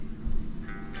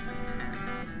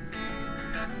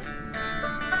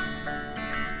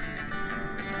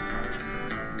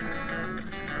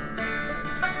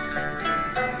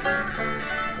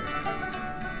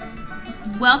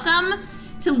Welcome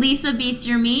to Lisa Beats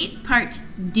Your Meat, part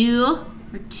 2.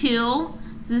 This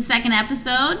is the second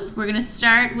episode. We're going to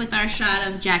start with our shot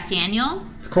of Jack Daniels.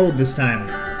 It's cold this time.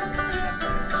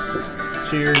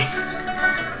 Cheers.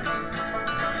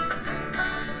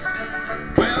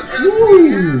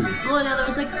 Woo! Oh, no, there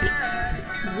was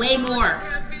like way more.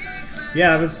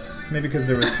 Yeah, it was maybe because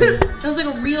there was some, That was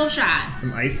like a real shot.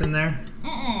 some ice in there.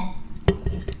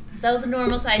 That was a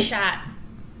normal size shot.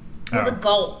 It was a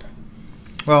gulp.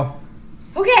 Well,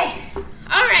 Okay.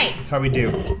 All right. that's how we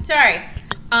do. Sorry.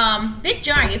 Bit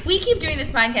jarring. If we keep doing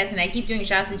this podcast and I keep doing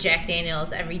shots of Jack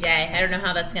Daniels every day, I don't know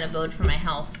how that's going to bode for my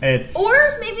health. It's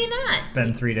Or maybe not.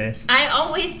 been 3 days. I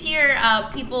always hear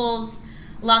people's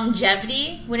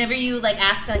longevity whenever you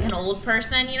ask an old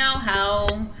person,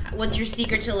 what's your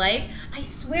secret to life? I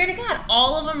swear to God,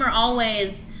 all of them are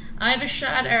always, I have a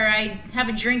shot or I have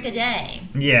a drink a day.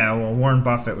 Yeah, well, Warren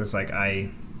Buffett was like,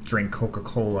 I drink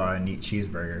Coca-Cola and eat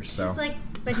cheeseburgers, so.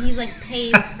 But he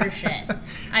pays for shit.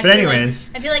 I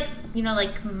feel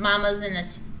like mamas in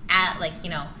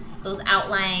those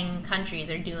outlying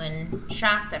countries are doing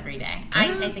shots every day.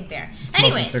 I think they are.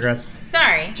 Anyways, cigarettes.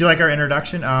 Sorry. Do you like our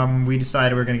introduction? We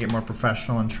decided we're going to get more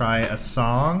professional and try a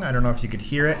song. I don't know if you could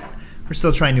hear it. We're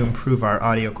still trying to improve our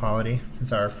audio quality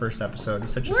since our first episode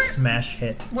was such a smash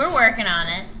hit. We're working on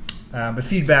it. But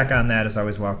feedback on that is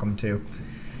always welcome too.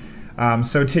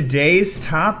 So today's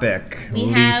topic,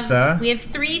 Lisa. We have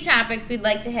 3 topics we'd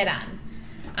like to hit on.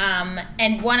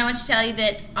 And one, I want to tell you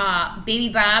that baby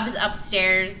Bob is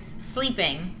upstairs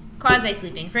sleeping,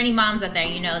 quasi-sleeping. For any moms out there,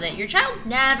 you know that your child's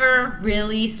never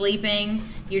really sleeping.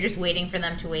 You're just waiting for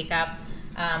them to wake up.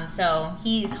 So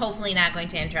he's hopefully not going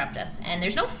to interrupt us. And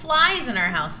there's no flies in our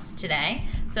house today,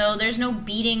 so there's no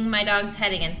beating my dog's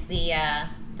head against the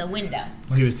window.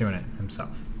 Well, he was doing it himself.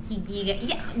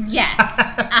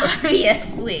 Yes,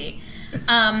 obviously.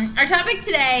 Our topic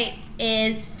today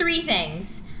is 3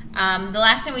 things. The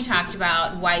last time we talked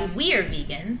about why we are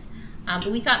vegans, but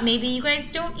we thought maybe you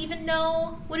guys don't even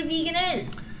know what a vegan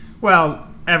is. Well,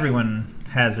 everyone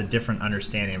has a different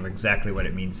understanding of exactly what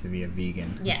it means to be a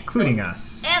vegan, including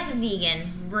us. As a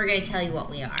vegan, we're going to tell you what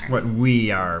we are. What we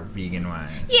are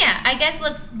vegan-wise. Yeah, I guess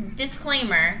let's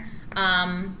disclaimer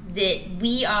that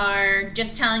we are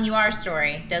just telling you our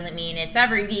story. Doesn't mean it's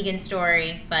every vegan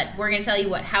story, but we're going to tell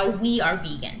you how we are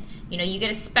vegan. You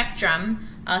get a spectrum.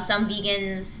 Some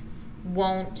vegans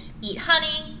won't eat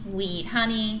honey. We eat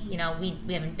honey. We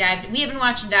haven't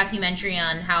watched a documentary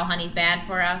on how honey's bad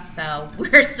for us, so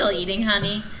we're still eating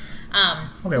honey.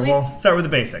 Okay, we'll start with the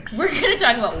basics. We're going to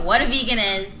talk about what a vegan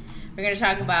is. We're going to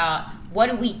talk about what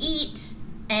do we eat,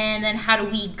 and then how do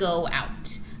we go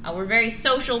out. We're very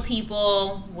social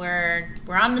people. We're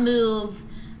on the move.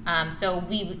 So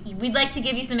we'd like to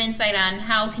give you some insight on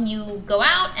how can you go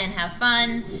out and have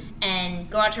fun and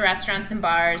go out to restaurants and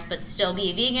bars, but still be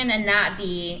a vegan and not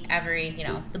be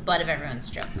the butt of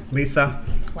everyone's joke. Lisa,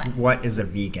 what is a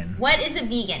vegan? What is a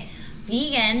vegan?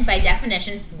 Vegan, by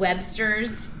definition,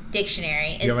 Webster's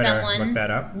dictionary, is someone. Look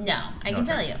that up? No, I can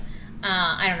tell you.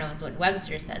 I don't know if it's what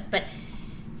Webster says, but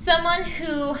someone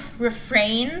who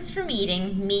refrains from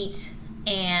eating meat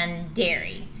and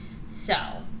dairy. So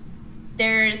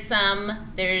there's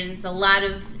a lot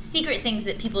of secret things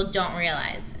that people don't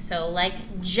realize. So like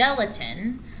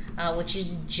gelatin, which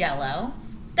is Jell-O,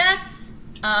 that's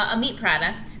a meat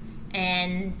product,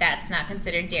 and that's not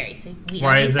considered dairy. So we don't eat that.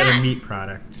 Why is that a meat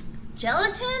product?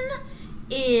 Gelatin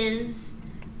is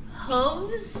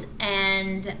hooves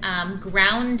and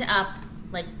ground up,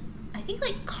 I think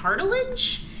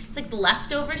cartilage. It's the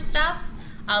leftover stuff.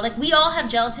 We all have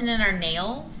gelatin in our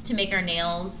nails to make our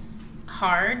nails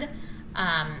hard.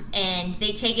 And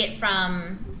they take it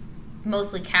from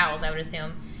mostly cows, I would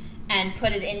assume, and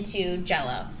put it into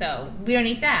Jell-O. So we don't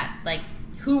eat that.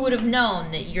 Who would have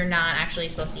known that you're not actually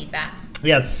supposed to eat that?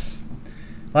 Yeah, it's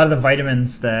a lot of the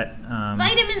vitamins that...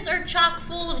 vitamins are chock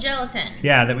full of gelatin.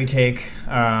 Yeah, that we take.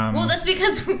 Well, that's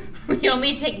because we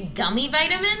only take gummy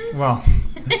vitamins. Well,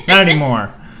 not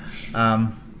anymore.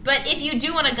 But if you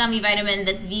do want a gummy vitamin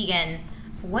that's vegan,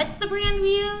 what's the brand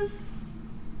we use?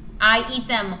 I eat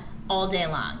them all day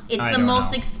long. It's the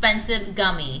most expensive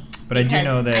gummy. But I do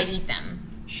know that I eat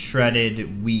them.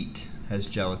 Shredded wheat has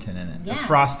gelatin in it. Yeah.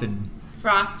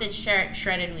 Frosted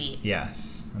shredded wheat.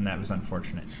 Yes, and that was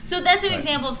unfortunate. So that's an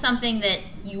example of something that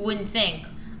you wouldn't think.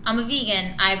 I'm a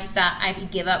vegan. I have to stop. I have to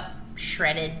give up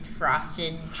frosted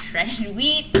shredded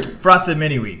wheat. Frosted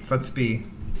mini wheats. Let's be.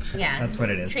 Yeah. That's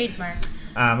what it is. Trademark.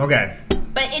 Okay.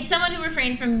 But it's someone who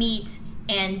refrains from meat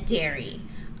and dairy.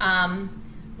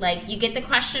 You get the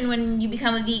question when you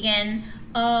become a vegan,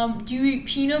 Do you eat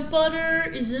peanut butter?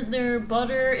 Isn't there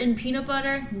butter in peanut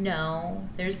butter? No,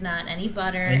 there's not any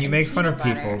butter. And you make fun of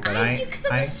butter. people, but I do, because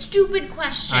that's a stupid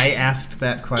question. I asked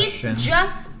that question. It's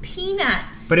just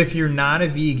peanuts. But if you're not a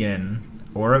vegan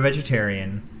or a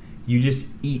vegetarian, you just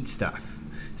eat stuff.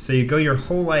 So you go your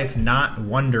whole life not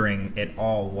wondering at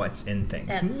all what's in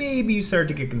things. Maybe you start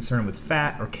to get concerned with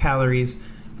fat or calories,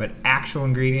 but actual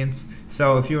ingredients.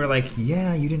 So if you were like,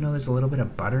 yeah, you didn't know there's a little bit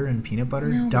of butter in peanut butter,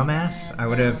 dumbass, I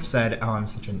would have said, oh, I'm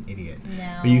such an idiot.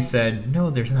 No. But you said, no,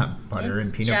 there's not butter in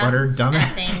peanut butter,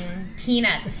 dumbass.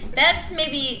 Peanuts. That's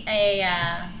maybe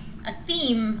a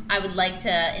theme I would like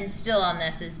to instill on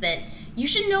this, is that you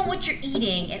should know what you're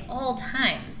eating at all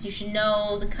times. You should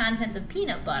know the contents of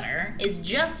peanut butter is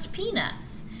just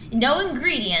peanuts. No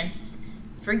ingredients.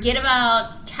 Forget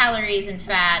about calories and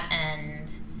fat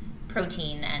and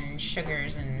protein and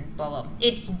sugars and blah, blah.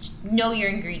 It's know your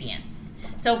ingredients.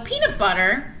 So peanut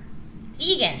butter,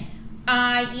 vegan.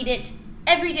 I eat it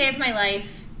every day of my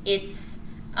life. It's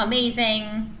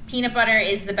amazing. Peanut butter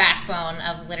is the backbone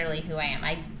of literally who I am.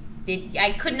 I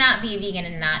could not be a vegan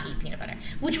and not eat peanut butter,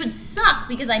 which would suck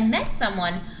because I met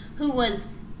someone who was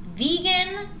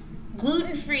vegan,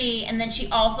 gluten-free, and then she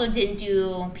also didn't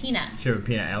do peanuts. She had a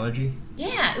peanut allergy?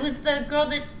 Yeah, it was the girl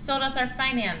that sold us our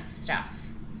finance stuff.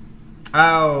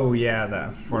 Oh, yeah,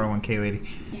 the 401k lady.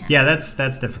 Yeah, that's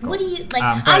difficult. What do you, like,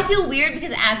 I feel weird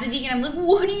because as a vegan, I'm like,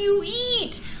 what do you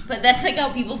eat? But that's like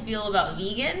how people feel about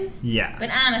vegans. Yeah. But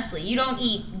honestly, you don't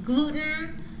eat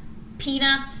gluten,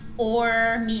 peanuts,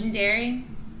 or meat and dairy?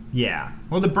 Yeah.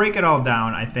 Well, to break it all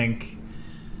down, I think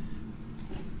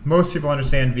most people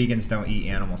understand vegans don't eat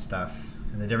animal stuff.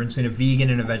 And the difference between a vegan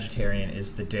and a vegetarian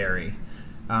is the dairy.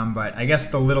 But I guess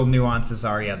the little nuances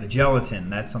are, the gelatin.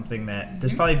 That's something that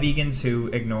there's probably vegans who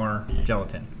ignore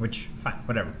gelatin, which, fine,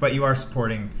 whatever. But you are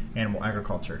supporting animal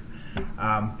agriculture.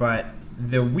 But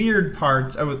the weird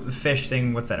parts, the fish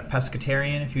thing, what's that, a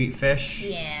pescatarian if you eat fish?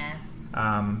 Yeah.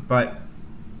 But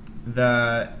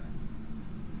the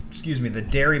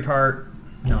dairy part,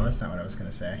 no, that's not what I was going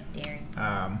to say. Dairy.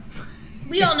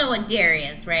 We all know what dairy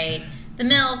is, right? The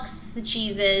milks, the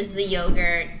cheeses, the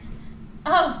yogurts.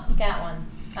 Oh, you got one.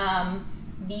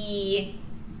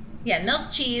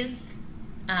 Milk, cheese,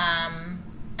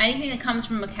 anything that comes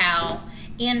from a cow,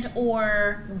 and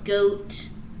or goat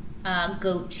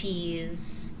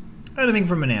cheese. Anything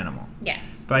from an animal.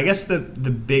 Yes. But I guess the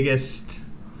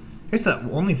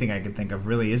only thing I could think of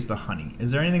really is the honey.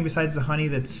 Is there anything besides the honey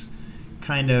that's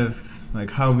kind of like,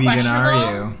 how vegan are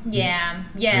you? Yeah.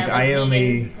 Like I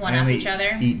only each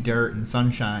other. Eat dirt and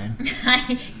sunshine.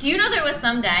 Do you know there was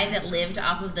some guy that lived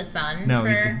off of the sun? No,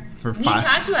 we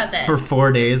talked about this. For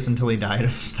 4 days until he died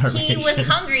of starvation. He was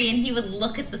hungry and he would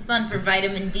look at the sun for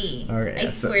vitamin D. Okay, I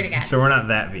swear to God. So we're not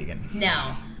that vegan.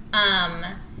 No.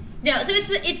 No, so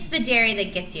it's the dairy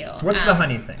that gets you. What's the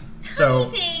honey thing?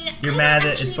 So you're mad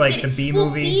that it's like the bee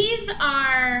movie? Bees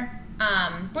are...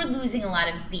 we're losing a lot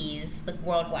of bees, like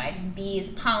worldwide. Bees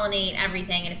pollinate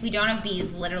everything, and if we don't have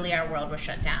bees, literally our world will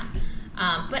shut down.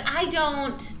 But I'm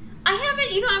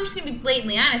just going to be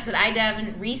blatantly honest that I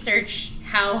haven't researched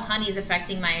how honey is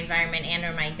affecting my environment and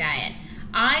or my diet.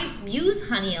 I use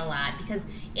honey a lot because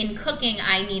in cooking,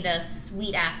 I need a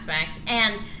sweet aspect,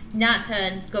 and not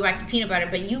to go back to peanut butter,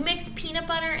 but you mix peanut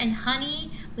butter and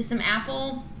honey with some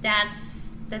apple,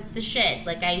 that's the shit.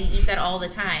 Like, I eat that all the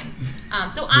time.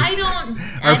 So I don't...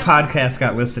 Our podcast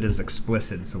got listed as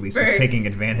explicit, so Lisa's taking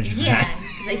advantage of that. Yeah,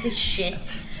 because I say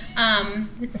shit.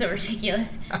 It's so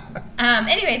ridiculous.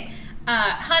 Anyways,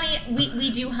 honey,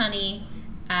 we do honey.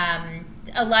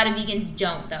 A lot of vegans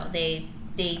don't, though. They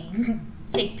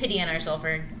take pity on our soul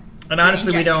for... And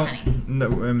honestly, we don't...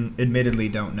 honey. Admittedly,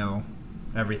 don't know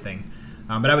everything.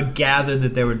 But I would gather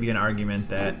that there would be an argument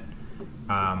that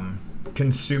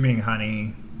consuming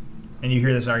honey... And you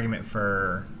hear this argument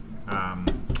for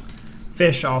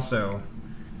fish also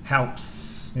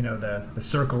helps, the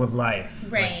circle of life.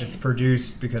 Right. Like, it's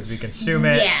produced because we consume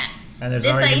it. Yes. And there's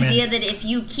this arguments idea that if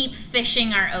you keep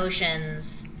fishing our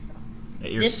oceans,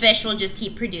 the fish will just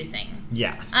keep producing.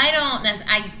 Yes. I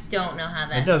don't know how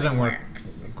that It doesn't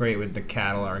works. work great with the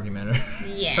cattle argument.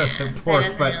 Yeah. Or the pork,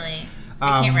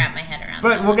 I can't wrap my head around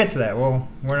that. But we'll get to that.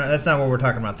 That's not what we're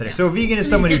talking about today. No. So a vegan is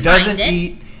someone who doesn't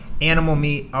eat animal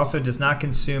meat, also does not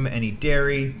consume any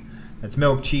dairy. That's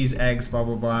milk, cheese, eggs, blah,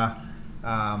 blah, blah.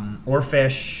 Or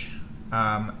fish.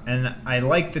 And I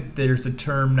like that there's a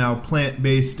term now,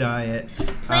 plant-based diet.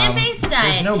 Plant-based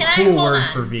diet. There's no cool word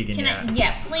for vegan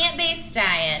yet. Plant-based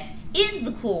diet is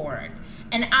the cool word.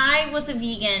 And I was a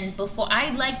vegan before.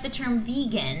 I liked the term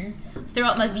vegan throw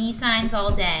up my V signs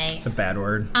all day. It's a bad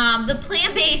word. The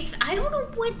plant-based, I don't know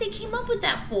what they came up with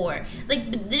that for.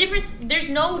 Like, the difference, there's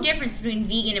no difference between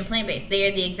vegan and plant-based. They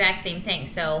are the exact same thing.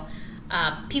 So,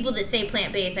 people that say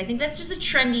plant-based, I think that's just a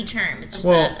trendy term. It's just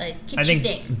a kitschy I think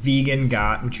thing. vegan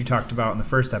got, which you talked about in the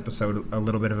first episode, a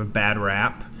little bit of a bad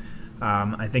rap.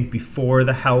 I think before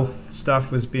the health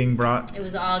stuff was being brought It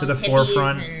was all to the just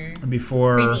forefront, and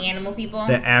before crazy animal people.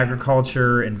 the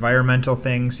agriculture, environmental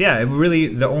things. Yeah, it really,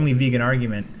 the only vegan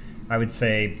argument, I would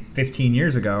say 15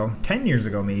 years ago, 10 years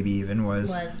ago maybe even,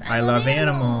 was I love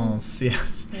animals.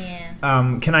 Yes.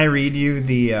 Yeah. Can I read you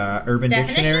the Urban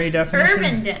Dictionary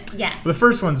definition? Yes. The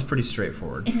first one's pretty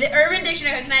straightforward. The Urban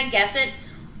Dictionary, can I guess it?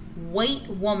 White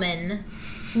woman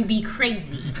who be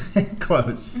crazy.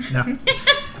 Close. No.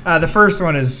 The first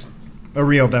one is a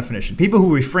real definition. People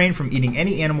who refrain from eating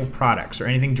any animal products or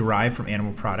anything derived from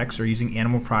animal products or using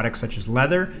animal products such as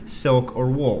leather, silk, or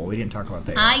wool. We didn't talk about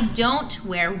that yet. I don't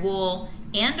wear wool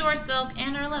and or silk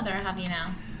and or leather, have you know?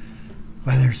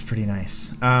 Leather's pretty nice.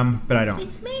 But I don't.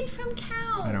 It's made from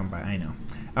cows. I don't buy. I know.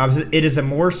 It is a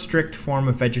more strict form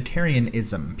of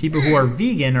vegetarianism. People who are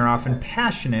vegan are often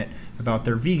passionate about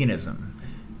their veganism.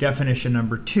 Definition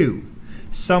number 2.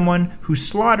 Someone who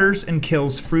slaughters and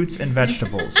kills fruits and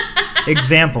vegetables.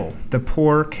 Example, the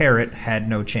poor carrot had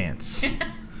no chance.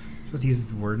 Just use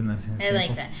the word in the example. I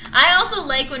like that. I also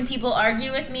like when people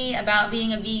argue with me about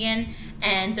being a vegan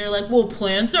and they're like, well,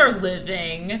 plants are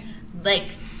living. Like,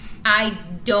 I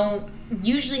don't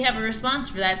usually have a response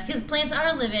for that because plants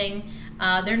are living.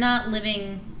 They're not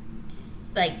living,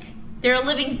 like, they're a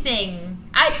living thing.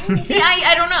 I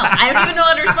don't know. I don't even know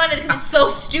how to respond to it because it's so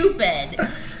stupid.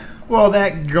 Well,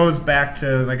 that goes back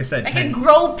to, like I said, I could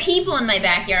grow people in my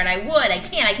backyard. I would. I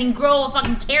can't. I can grow a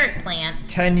fucking carrot plant.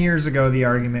 10 years ago, the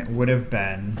argument would have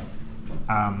been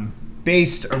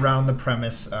based around the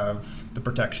premise of the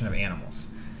protection of animals.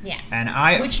 Yeah. And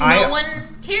which no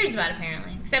one cares about,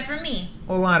 apparently, except for me.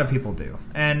 Well, a lot of people do.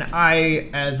 And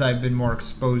as I've been more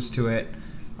exposed to it,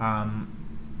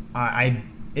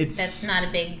 it's... That's not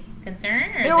a big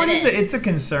concern? Or no, it's a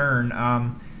concern.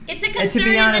 It's a concern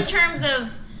in the terms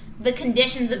of the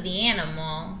conditions of the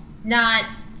animal, not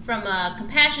from a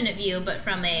compassionate view, but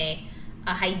from a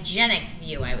hygienic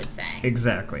view, I would say.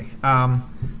 Exactly.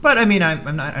 But I mean, I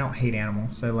don't hate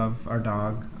animals. I love our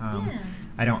dog. Yeah.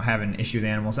 I don't have an issue with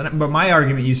animals. But my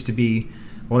argument used to be,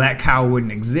 well, that cow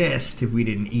wouldn't exist if we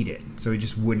didn't eat it, so it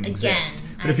just wouldn't exist.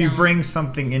 But if you bring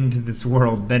something into this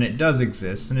world, then it does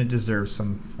exist, and it deserves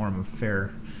some form of fair,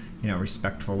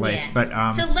 respectful life. Yeah.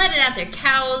 But so let it out there.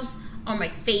 Cows are my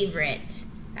favorite.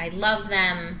 I love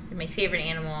them. They're my favorite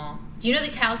animal. Do you know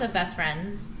that cows have best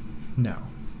friends? No.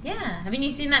 Yeah. Haven't you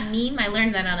seen that meme? I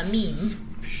learned that on a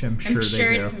meme. I'm sure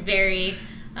they do. It's very...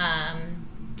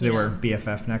 do they wear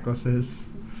BFF necklaces?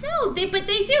 No, but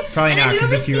they do. Probably and not,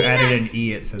 because if you added that? an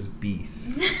E, it says beef.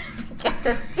 God,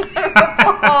 that's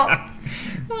terrible.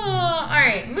 All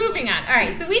right, moving on. All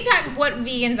right, so we talked what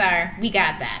vegans are. We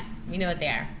got that. We know what they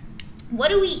are. What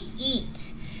do we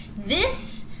eat?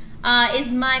 This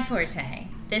is my forte.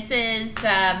 This is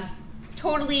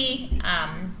totally,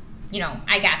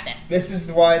 I got this. This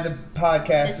is why the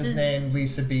podcast is named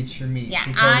Lisa Beats Your Meat. Yeah,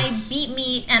 I beat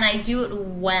meat and I do it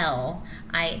well.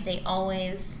 They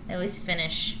always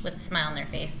finish with a smile on their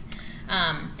face.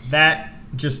 That,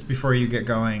 just before you get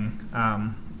going,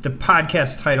 the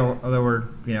podcast title, although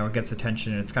it gets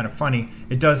attention and it's kind of funny,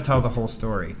 it does tell the whole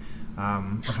story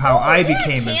of how I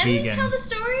became a vegan. Can you tell the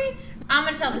story? I'm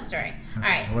going to tell the story. All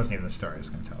right. It wasn't even the story I was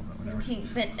going to tell, but whatever. Okay,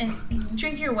 but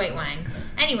drink your white wine.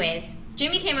 Anyways,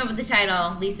 Jimmy came up with the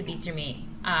title, Lisa Beats Your Meat.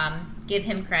 Give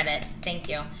him credit. Thank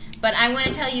you. But I want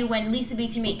to tell you when Lisa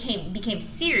Beats Your Meat became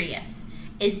serious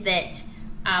is that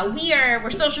we're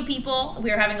social people.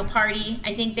 We were having a party.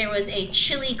 I think there was a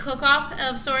chili cook-off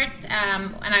of sorts,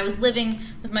 and I was living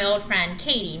with my old friend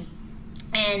Katie,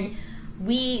 and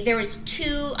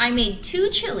I made 2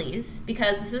 chilies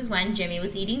because this is when Jimmy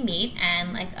was eating meat,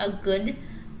 and like a good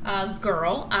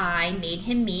girl, I made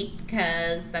him meat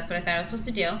because that's what I thought I was supposed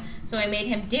to do. So I made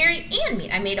him dairy and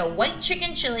meat. I made a white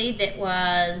chicken chili that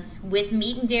was with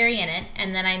meat and dairy in it,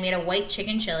 and then I made a white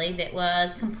chicken chili that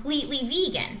was completely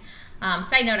vegan.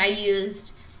 Side note, I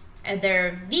used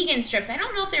their vegan strips. I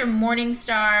don't know if they're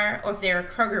Morningstar or if they're a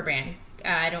Kroger brand.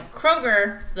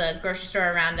 Kroger's the grocery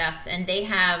store around us, and they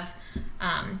have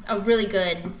a really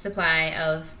good supply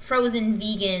of frozen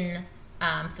vegan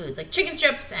foods, like chicken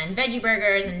strips and veggie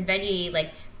burgers and veggie,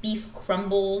 like, beef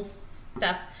crumbles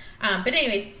stuff. But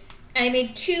anyways, I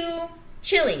made 2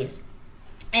 chilies,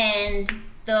 and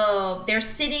they're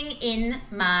sitting in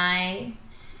my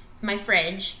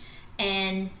fridge,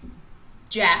 and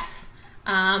Jeff,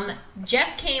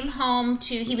 Jeff came home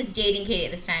he was dating Katie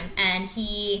at this time, and I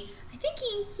think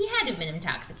he had to have been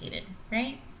intoxicated,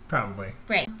 right? Probably.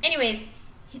 Right. Anyways,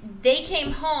 they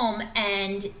came home,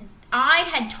 and I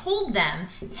had told them,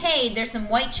 hey, there's some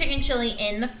white chicken chili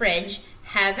in the fridge,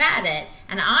 have at it.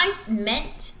 And I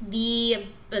meant the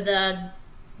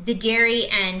dairy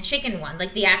and chicken one,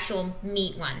 like the actual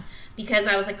meat one, because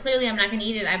I was like, clearly I'm not going to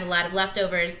eat it. I have a lot of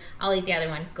leftovers. I'll eat the other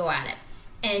one. Go at it.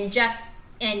 And Jeff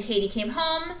and Katie came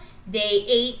home. They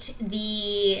ate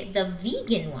the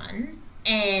vegan one,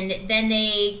 and then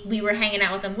we were hanging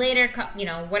out with them later,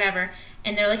 whatever.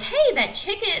 And they're like, hey, that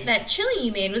chili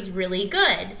you made was really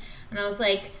good. And I was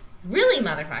like, really,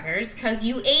 motherfuckers? Because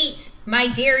you ate my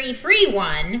dairy-free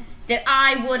one that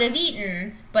I would have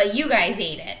eaten, but you guys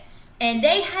ate it. And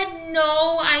they had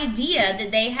no idea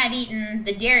that they had eaten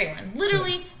the dairy one.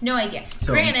 Literally, no idea.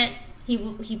 Granted,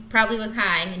 he probably was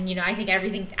high, and I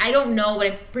think I don't know, but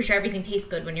I'm pretty sure everything tastes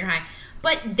good when you're high.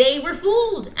 But they were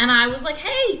fooled, and I was like,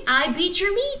 hey, I beat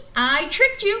your meat. I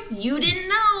tricked you. You didn't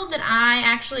know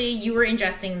that you were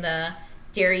ingesting the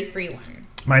dairy-free one.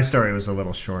 My story was a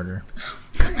little shorter.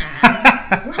 Come on.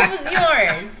 What was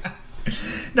yours?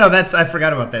 No, I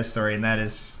forgot about that story, and that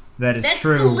is true. That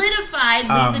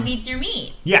solidified Lisa beats your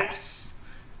meat. Yes.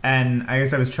 And I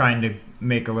guess I was trying to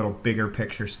make a little bigger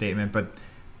picture statement, but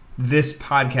this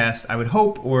podcast, I would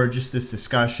hope, or just this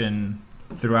discussion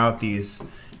throughout these,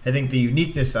 I think the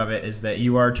uniqueness of it is that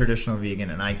you are a traditional vegan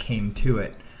and I came to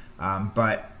it.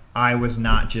 But I was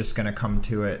not just going to come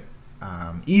to it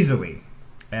easily.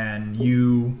 And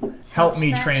you helped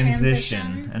me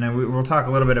transition. And we'll talk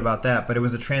a little bit about that. But it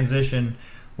was a transition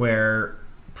where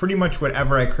pretty much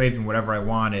whatever I craved and whatever I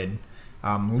wanted,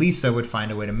 Lisa would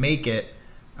find a way to make it.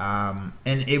 And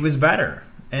it was better.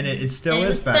 And it still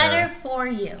is better. Better for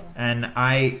you. And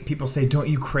people say, don't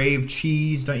you crave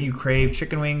cheese? Don't you crave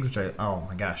chicken wings? Which oh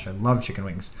my gosh, I love chicken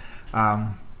wings.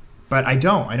 But I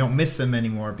don't miss them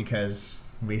anymore because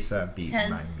Lisa beat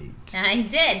my meat. I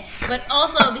did. But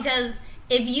also because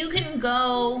if you can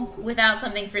go without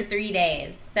something for 3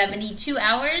 days, 72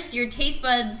 hours, your taste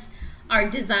buds are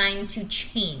designed to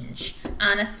change.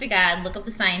 Honest to God, look up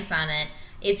the science on it.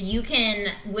 If you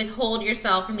can withhold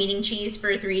yourself from eating cheese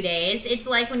for 3 days, it's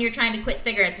like when you're trying to quit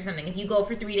cigarettes or something. If you go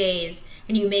for 3 days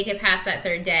and you make it past that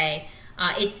third day,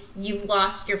 you've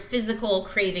lost your physical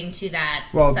craving to that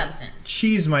substance.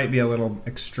 Cheese might be a little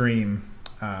extreme.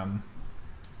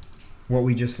 What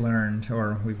we just learned,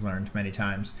 or we've learned many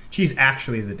times, cheese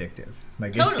actually is addictive.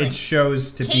 Like totally. It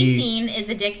shows to Casein is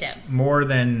addictive. More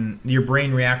than your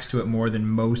brain reacts to it more than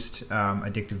most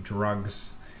addictive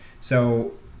drugs.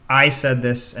 So I said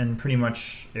this, and pretty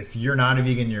much if you're not a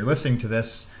vegan, you're listening to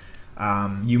this,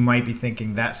 you might be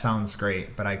thinking that sounds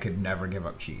great, but I could never give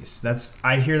up cheese.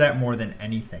 I hear that more than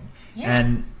anything. Yeah.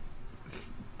 And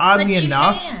oddly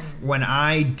enough, when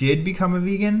I did become a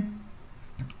vegan,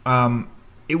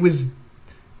 it was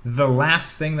the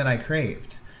last thing that I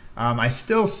craved. I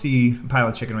still see a pile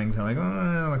of chicken wings and I'm like,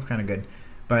 oh, that looks kind of good.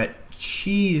 But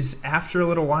cheese, after a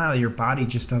little while, your body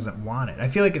just doesn't want it. I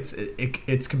feel like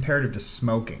it's comparative to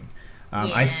smoking.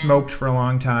 I smoked for a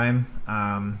long time.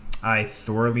 I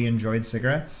thoroughly enjoyed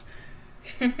cigarettes.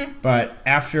 But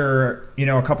after,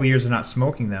 a couple years of not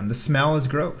smoking them, the smell is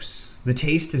gross. The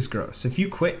taste is gross. If you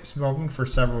quit smoking for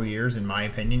several years, in my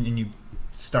opinion, and you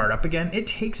start up again, it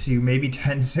takes you maybe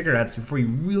 10 cigarettes before you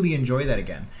really enjoy that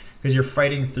again. Because you're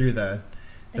fighting through the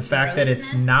fact that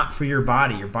it's not for your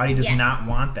body. Your body does not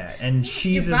want that. And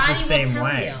cheese is the same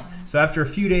way. So after a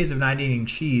few days of not eating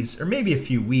cheese, or maybe a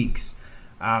few weeks,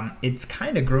 it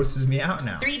kind of grosses me out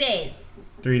now. 3 days.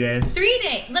 3 days? 3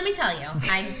 days. Let me tell you.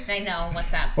 I know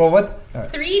what's up. Well, what?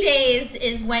 3 days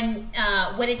is when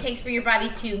what it takes for your body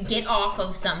to get off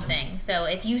of something. So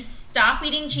if you stop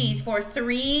eating cheese for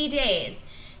 3 days,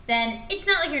 then it's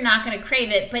not like you're not going to crave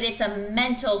it, but it's a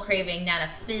mental craving, not a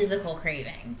physical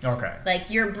craving. Okay. Like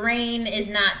your brain is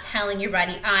not telling your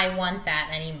body, I want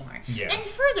that anymore. Yeah. And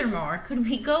furthermore, could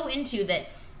we go into that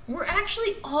we're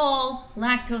actually all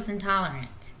lactose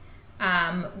intolerant.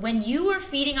 When you are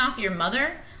feeding off your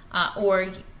mother,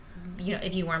 or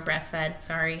if you weren't breastfed,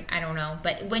 sorry, I don't know.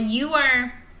 But when you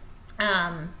are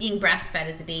being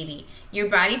breastfed as a baby, your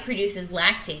body produces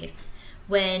lactase.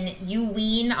 When you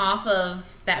wean off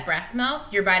of that breast milk,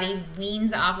 your body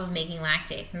weans off of making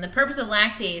lactase. And the purpose of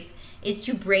lactase is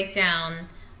to break down,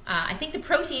 I think, the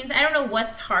proteins. I don't know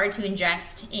what's hard to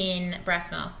ingest in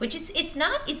breast milk, which it's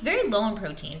very low in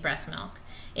protein, breast milk.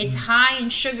 It's high in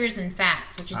sugars and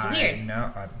fats, which is weird.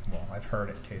 Well, I've heard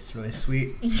it tastes really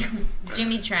sweet.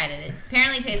 Jimmy tried it. It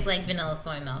apparently tastes like vanilla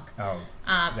soy milk. Oh,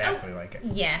 exactly like it.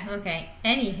 Yeah, okay.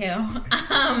 Anywho.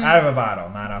 Out of a bottle,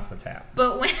 not off the tap.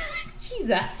 But when,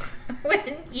 Jesus,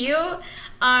 when you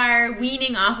are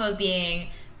weaning off of being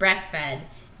breastfed,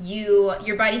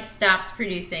 your body stops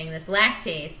producing this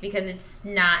lactase because it's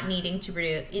not needing to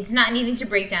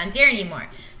break down dairy anymore.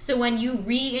 So when you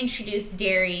reintroduce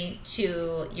dairy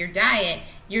to your diet,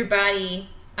 your body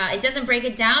it doesn't break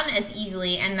it down as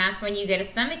easily, and that's when you get a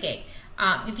stomach ache.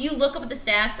 If you look up the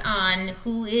stats on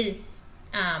who is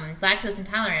lactose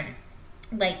intolerant,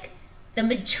 like the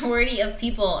majority of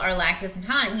people are lactose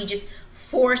intolerant. We just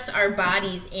force our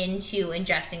bodies into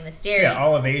ingesting this dairy. Yeah,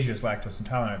 all of Asia is lactose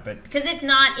intolerant, but because it's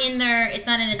not in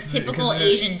a typical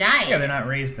Asian diet. Yeah, they're not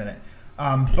raised in it.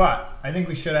 But I think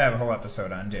we should have a whole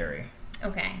episode on dairy.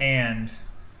 Okay. And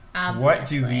what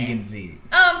do vegans eat?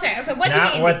 Oh, I'm sorry. Okay, what do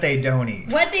vegans eat? Not what they don't eat.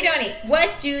 What they don't eat. What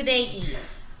do they eat?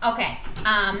 Okay.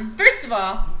 First of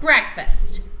all,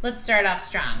 breakfast. Let's start off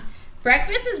strong.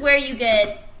 Breakfast is where you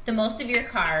get the most of your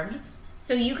carbs,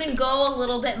 so you can go a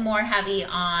little bit more heavy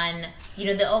on,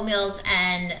 the oatmeals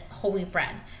and whole wheat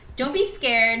bread. Don't be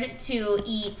scared to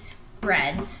eat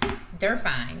breads. They're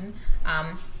fine.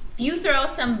 If you throw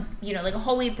some, like a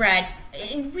whole wheat bread,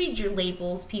 and read your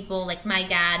labels, people, like my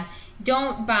dad,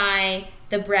 don't buy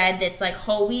the bread that's like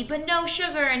whole wheat but no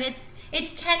sugar and it's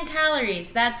 10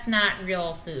 calories. That's not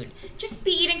real food. Just be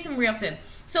eating some real food.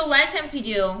 So a lot of times we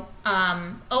do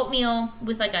oatmeal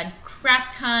with like a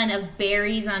crap ton of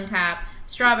berries on top,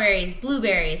 strawberries,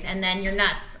 blueberries, and then your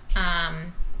nuts.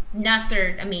 Nuts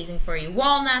are amazing for you.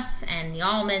 Walnuts and the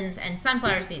almonds and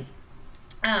sunflower seeds.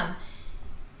 That's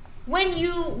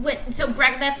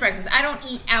breakfast. I don't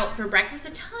eat out for breakfast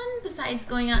a ton besides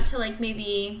going out to like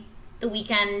maybe the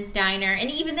weekend diner,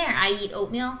 and even there I eat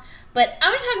oatmeal. But I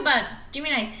want to talk about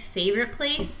Jimmy and I's favorite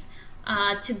place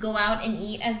to go out and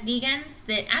eat as vegans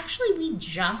that actually we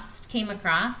just came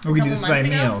across a couple months ago. We can do this by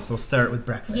meals. We'll start with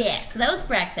breakfast. Yeah, so that was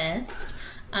breakfast.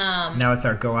 Now it's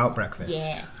our go out breakfast.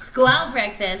 Yeah, go out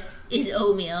breakfast is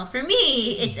oatmeal. For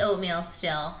me, it's oatmeal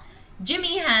still.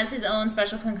 Jimmy has his own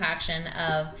special concoction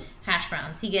of hash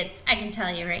browns. I can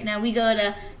tell you right now, we go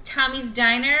to Tommy's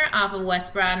Diner off of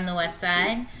West Broad on the west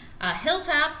side.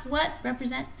 Hilltop,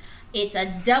 represent? It's a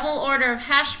double order of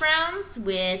hash browns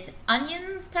with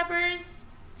onions, peppers,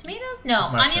 tomatoes? No,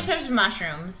 onion, peppers,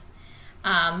 mushrooms.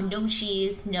 No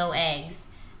cheese, no eggs.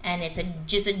 And it's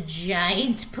just a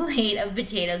giant plate of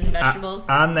potatoes and vegetables.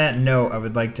 On that note, I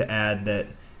would like to add that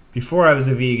before I was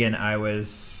a vegan, I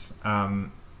was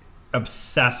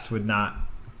obsessed with not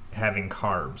having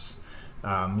carbs.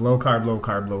 Low carb, low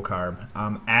carb, low carb.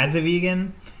 As a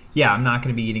vegan, yeah, I'm not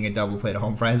going to be eating a double plate of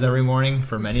home fries every morning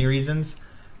for many reasons.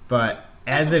 But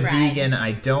as a vegan,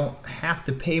 I don't have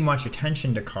to pay much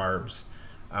attention to carbs.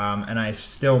 And I've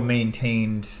still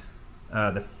maintained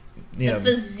the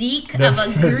physique of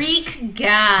a Greek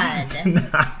god.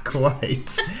 Not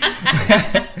quite.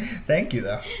 Thank you,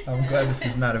 though. I'm glad this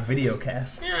is not a video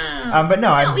cast. But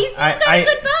no, he's got a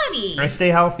good body. I stay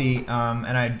healthy,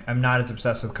 and I'm not as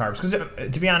obsessed with carbs. Because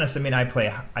to be honest, I mean, I play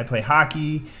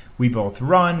hockey. We both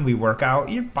run. We work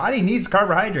out. Your body needs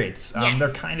carbohydrates. Yes.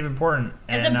 They're kind of important.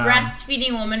 As a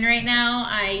breastfeeding woman right now,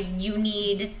 you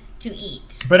need to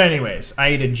eat. But anyways,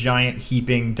 I eat a giant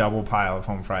heaping double pile of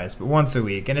home fries, but once a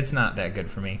week, and it's not that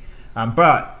good for me.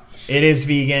 But it is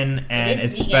vegan, and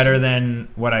it's better than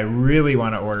what I really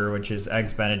want to order, which is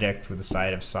eggs Benedict with a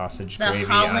side of sausage, gravy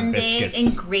on biscuits.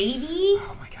 And gravy?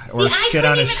 Oh my god! Or shit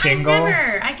on a shingle.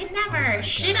 I could never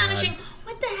shit on a shingle.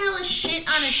 What the hell is shit on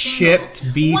a shingle?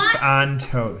 Chipped beef on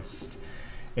toast.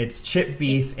 It's chipped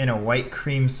beef in a white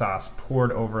cream sauce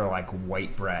poured over like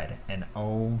white bread, and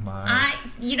oh my!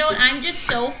 I'm just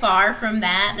so far from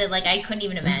that like I couldn't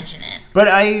even imagine it. But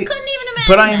I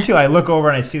am too. I look over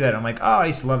and I see that, and I'm like, oh, I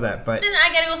used to love that. But then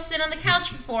I gotta go sit on the couch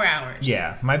for 4 hours.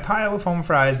 Yeah, my pile of home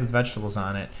fries with vegetables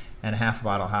on it and half a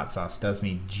bottle of hot sauce does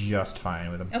me just fine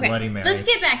with a Bloody Mary. Let's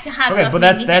get back to hot sauce. Okay,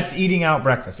 but that's eating out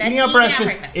breakfast. Eating out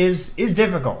breakfast is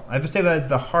difficult. I would say that is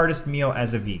the hardest meal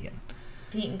as a vegan.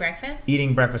 Eating breakfast?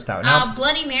 Eating breakfast out. Now,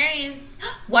 Bloody Marys.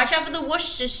 Watch out for the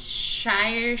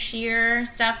Worcestershire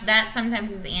stuff. That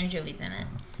sometimes has anchovies in it.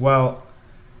 Well,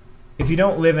 if you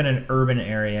don't live in an urban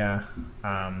area,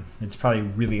 it's probably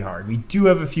really hard. We do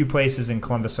have a few places in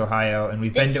Columbus, Ohio, and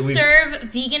we've serve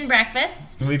vegan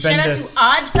breakfasts. Shout out to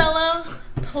Oddfellows,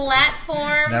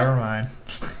 Platform. Never mind.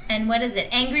 And what is it?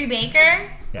 Angry Baker.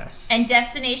 Yes. And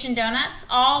Destination Donuts,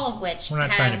 all of which We're not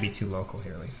have, trying to be too local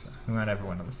here, Lisa. We want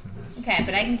everyone to listen to this. Okay,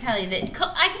 but I can tell you that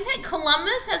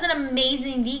Columbus has an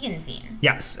amazing vegan scene.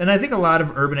 Yes, and I think a lot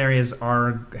of urban areas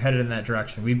are headed in that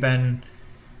direction. We've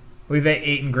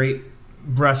eaten great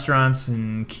restaurants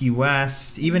in Key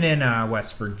West, even in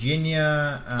West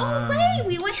Virginia. Right,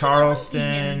 we went to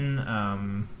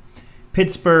Charleston,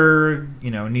 Pittsburgh,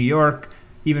 New York,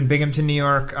 even Binghamton, New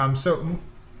York. So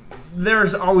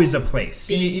there's always a place.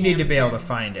 You need to be able to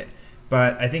find it.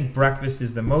 But I think breakfast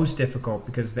is the most difficult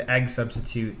because the egg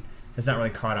substitute has not really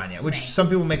caught on yet. Which some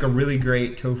people make a really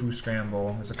great tofu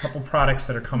scramble. There's a couple products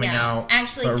that are coming out.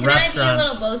 Actually, can I be a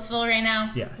little boastful right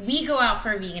now? Yes. We go out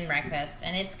for a vegan breakfast,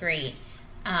 and it's great.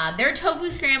 Their tofu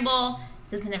scramble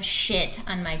doesn't have shit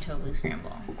on my tofu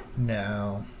scramble.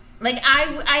 No. Like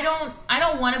I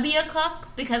don't want to be a cook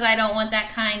because I don't want that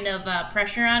kind of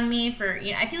pressure on me for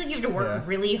I feel like you have to work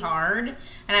really hard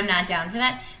and I'm not down for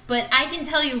that. But I can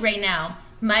tell you right now,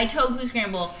 my tofu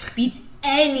scramble beats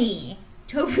any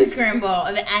tofu scramble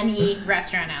of any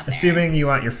restaurant out there. Assuming you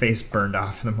want your face burned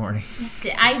off in the morning. That's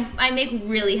it. I make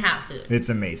really hot food. It's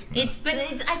amazing. I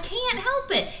can't help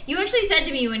it. You actually said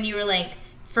to me when you were like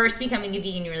first becoming a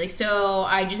vegan, you were like, so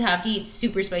I just have to eat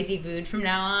super spicy food from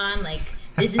now on, like.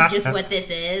 This is just what this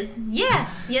is.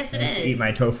 Yes, it is. To eat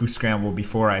my tofu scramble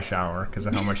before I shower because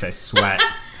of how much I sweat.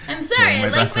 I'm sorry, I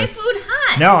like my food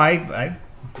hot. No, I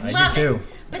Love do too. It.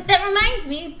 But that reminds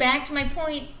me, back to my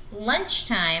point,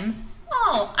 lunchtime.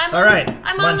 Oh,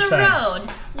 I'm on the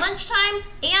road. Lunchtime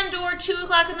and or 2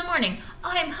 o'clock in the morning.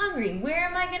 Oh, I'm hungry. Where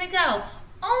am I going to go?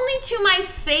 Only to my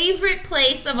favorite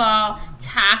place of all,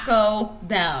 Taco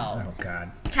Bell. Oh,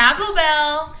 God. Taco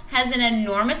Bell has an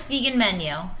enormous vegan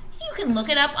menu. You can look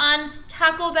it up on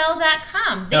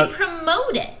TacoBell.com. They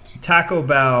promote it. Taco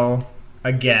Bell,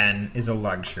 again, is a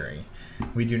luxury.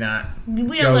 We don't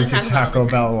go to Taco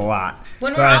Bell a lot.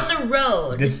 When we're on the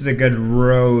road. This is a good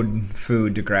road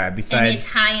food to grab. Besides, and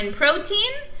it's high in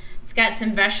protein. It's got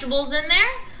some vegetables in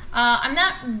there. I'm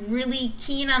not really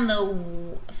keen on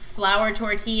the flour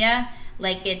tortilla.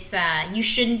 Like you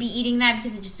shouldn't be eating that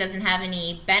because it just doesn't have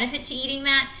any benefit to eating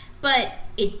that. But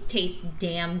it tastes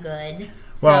damn good.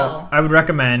 Well, I would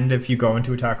recommend if you go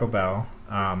into a Taco Bell,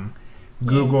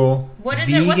 Google what's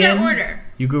vegan. our order?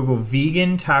 You Google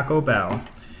vegan Taco Bell,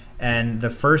 and the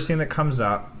first thing that comes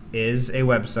up is a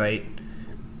website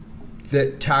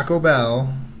that Taco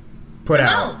Bell put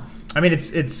Promotes. out. I mean,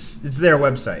 it's their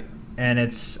website, and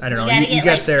it's I don't know. You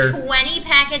get their 20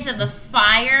 packets of the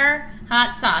fire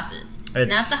hot sauces. Not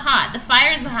the hot. The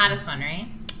fire is the hottest one, right?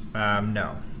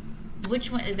 No.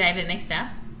 Which one is that? A bit mixed up?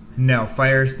 No,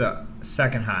 fire's the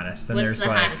second hottest. And What's there's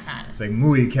the hottest? It's like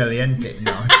muy caliente.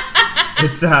 No,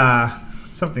 it's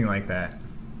something like that.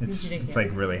 It's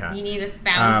like really hot. You need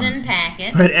 1,000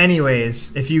 packets. But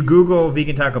anyways, if you Google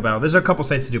vegan Taco Bell, there's a couple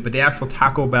sites to do, but the actual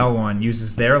Taco Bell one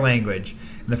uses their language.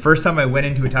 And the first time I went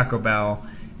into a Taco Bell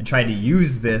and tried to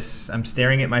use this, I'm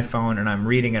staring at my phone and I'm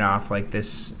reading it off like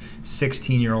this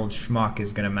 16-year-old schmuck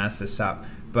is gonna mess this up.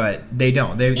 But they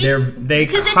don't. They customize.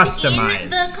 Because it's in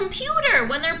the computer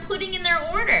when they're putting in their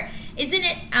order. Isn't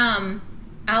it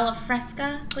alla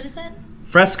fresca? What is that?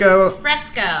 Fresco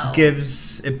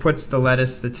puts the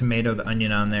lettuce, the tomato, the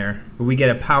onion on there. But we get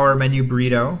a power menu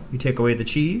burrito. You take away the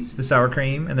cheese, the sour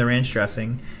cream, and the ranch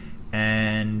dressing,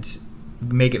 and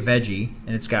make it veggie.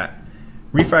 And it's got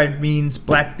refried beans,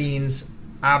 black beans,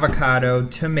 avocado,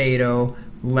 tomato,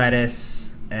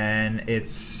 lettuce, and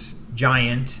it's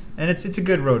giant. And it's a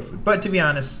good road food. But to be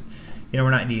honest, we're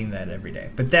not eating that every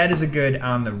day. But that is a good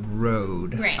on the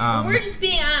road. Right. Well, we're just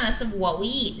being honest of what we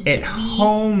eat. At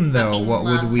home, though, what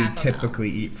would we typically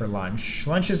eat for lunch?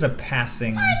 Lunch is a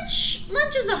passing...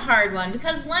 Lunch is a hard one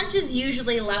because lunch is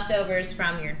usually leftovers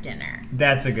from your dinner.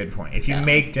 That's a good point. If you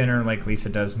make dinner like Lisa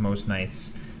does most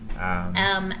nights...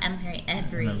 I'm sorry,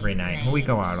 every night. Well, we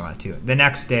go out a lot, too. The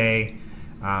next day,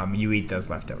 you eat those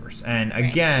leftovers. And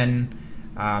again...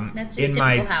 That's just in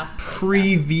my house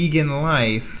pre-vegan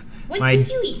life, what did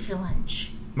you eat for lunch?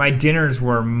 My dinners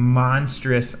were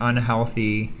monstrous,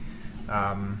 unhealthy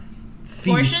feasts,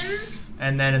 portions?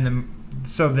 And then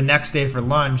so the next day for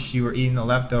lunch, you were eating the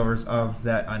leftovers of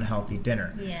that unhealthy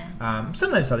dinner. Yeah.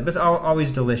 Sometimes healthy, but it's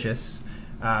always delicious.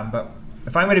 But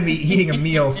if I'm going to be eating a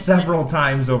meal several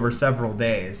times over several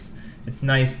days, it's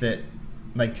nice that.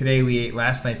 Like today, we ate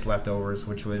last night's leftovers,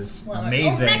 which was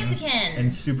amazing Mexican.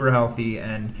 And super healthy.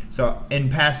 And so, in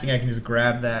passing, I can just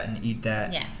grab that and eat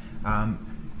that. Yeah.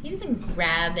 He doesn't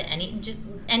grab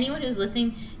anyone who's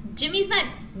listening. Jimmy's not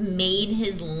made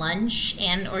his lunch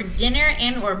and or dinner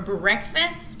and or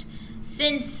breakfast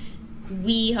since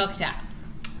we hooked up.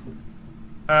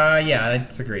 Yeah,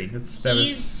 that's agreed.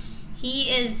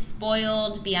 He is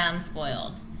spoiled beyond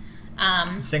spoiled.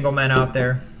 Single men out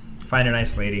there, find a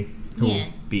nice lady who will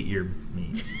beat your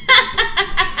meat.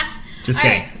 Just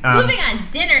kidding. All right, moving on.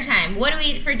 Dinner time. What do we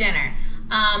eat for dinner?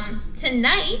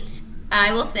 Tonight,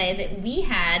 I will say that we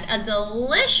had a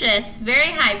delicious,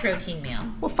 very high protein meal.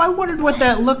 Well, if I wondered what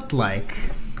that looked like,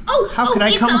 how could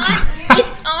I come?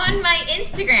 It's on my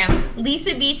Instagram,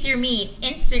 Lisa Beats Your Meat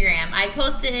Instagram. I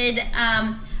posted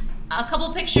a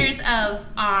couple pictures of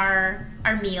our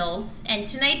meals, and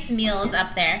tonight's meal is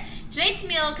up there. Tonight's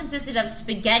meal consisted of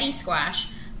spaghetti squash,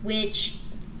 which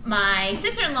my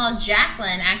sister-in-law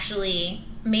Jacqueline actually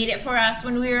made it for us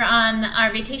when we were on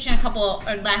our vacation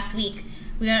last week.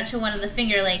 We went to one of the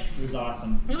Finger Lakes. It was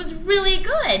awesome. It was really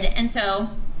good, and so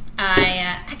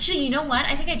I actually, you know what?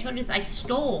 I think I told you I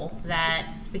stole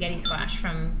that spaghetti squash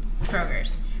from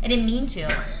Kroger's. I didn't mean to,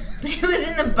 but it was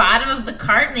in the bottom of the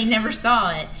cart, and they never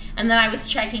saw it. And then I was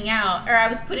checking out, or I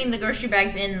was putting the grocery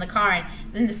bags in the car, and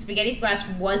then the spaghetti squash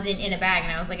wasn't in a bag,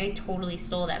 and I was like, I totally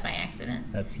stole that by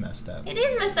accident. That's messed up. It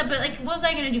is messed up, but like, what was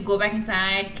I gonna do? Go back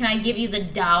inside? Can I give you the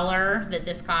 $1 that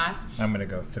this cost? I'm gonna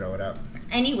go throw it up.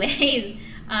 Anyways,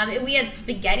 we had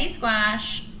spaghetti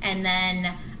squash, and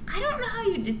then I don't know how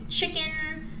you did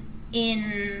chicken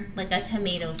in like a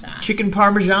tomato sauce. Chicken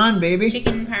parmesan, baby.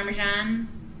 Chicken parmesan.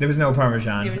 There was no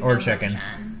parmesan or chicken.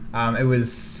 Parmesan. It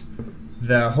was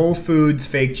the Whole Foods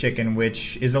fake chicken,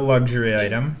 which is a luxury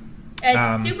item.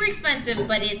 It's super expensive,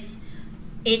 but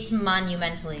it's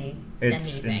monumentally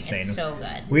amazing. Insane. It's so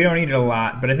good. We don't eat it a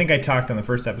lot, but I think I talked on the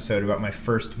first episode about my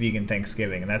first vegan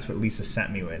Thanksgiving, and that's what Lisa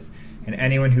sent me with. And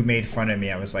anyone who made fun of me,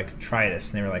 I was like, try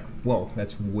this. And they were like, whoa,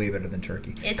 that's way better than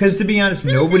turkey. Because to be honest,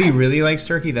 nobody really likes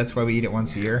turkey. That's why we eat it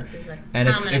once a year. And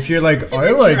if you're like, I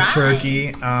like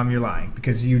turkey, you're lying.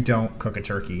 Because you don't cook a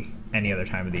turkey any other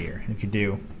time of the year. And if you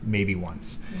do, maybe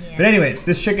once. Yeah. But anyways,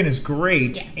 this chicken is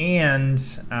great.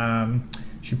 Yes. And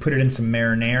she put it in some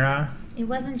marinara. It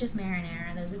wasn't just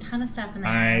marinara. There was a ton of stuff in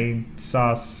there. I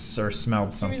saw or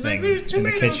smelled something in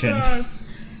the kitchen. Sauce.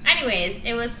 Anyways,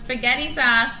 it was spaghetti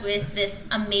sauce with this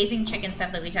amazing chicken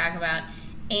stuff that we talk about,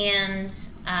 and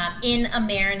in a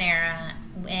marinara,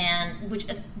 and which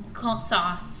is called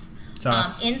sauce.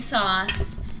 In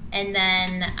sauce, and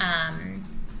then I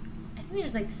think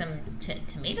there's like some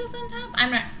tomatoes on top.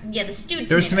 The stewed tomatoes.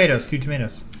 There's tomatoes, stewed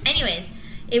tomatoes. Anyways,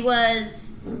 it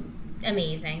was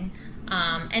amazing,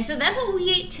 and so that's what we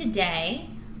ate today.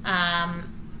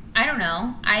 I don't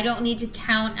know. I don't need to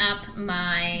count up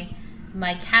my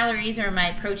calories or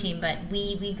my protein, but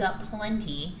we got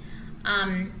plenty,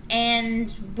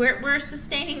 and we're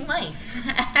sustaining life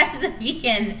as a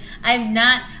vegan. I'm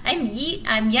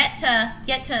yet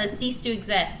to cease to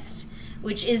exist,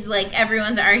 which is like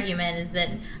everyone's argument is that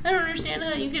I don't understand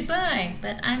how you get by,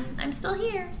 but I'm still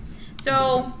here.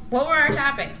 So what were our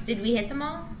topics? Did we hit them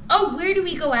all? Oh, where do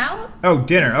we go out? Oh,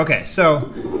 dinner. Okay, so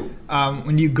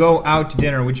when you go out to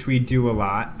dinner, which we do a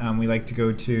lot, we like to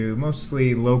go to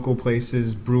mostly local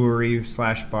places,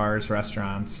 brewery/bars,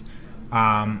 restaurants.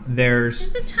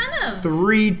 There's a ton of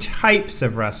 3 types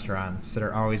of restaurants that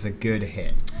are always a good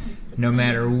hit, no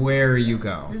matter where you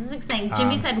go. This is exciting.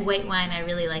 Jimmy said white wine. I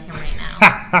really like him right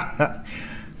now.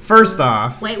 First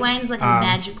off, white wine's like a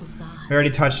magical sauce. We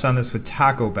already touched on this with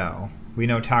Taco Bell. We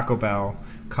know Taco Bell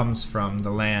comes from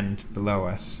the land below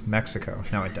us, Mexico.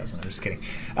 No, it doesn't. I'm just kidding.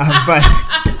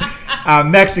 But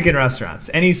Mexican restaurants,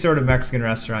 any sort of Mexican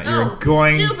restaurant,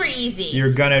 super easy.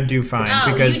 You're gonna do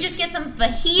fine because you just get some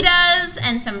fajitas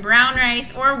and some brown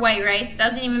rice or white rice.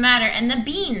 Doesn't even matter. And the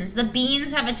beans. The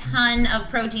beans have a ton of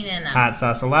protein in them. Hot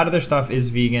sauce. A lot of their stuff is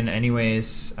vegan,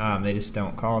 anyways. They just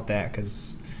don't call it that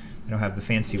because they don't have the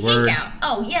fancy word. Takeout.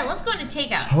 Oh yeah, let's go into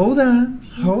takeout. Hold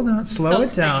on. Slow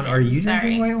it down. Are you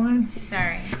drinking white wine?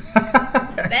 Sorry.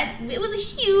 It was a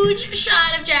huge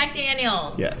shot of Jack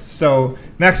Daniels. Yes. So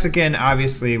Mexican,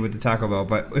 obviously, with the Taco Bell.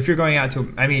 But if you're going out to,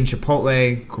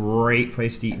 Chipotle, great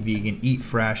place to eat vegan, eat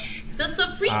fresh. The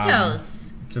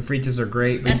sofritos. Sofritos are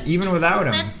great, but even without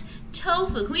them. That's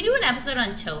tofu. Can we do an episode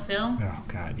on tofu? Oh,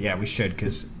 God. Yeah, we should,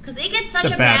 because it gets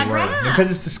such a bad rap. Because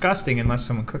it's disgusting unless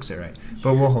someone cooks it right. Yeah.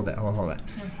 But we'll hold that.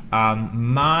 Okay.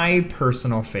 My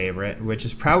personal favorite, which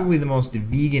is probably the most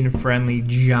vegan-friendly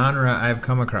genre I've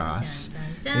come across,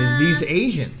 is these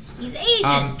Asians.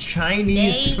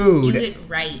 Chinese food. They do it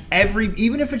right.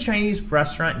 Even if a Chinese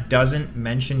restaurant doesn't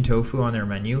mention tofu on their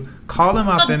menu, call them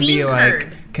up and be like,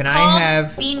 "Can I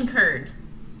have bean curd?"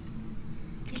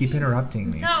 Keep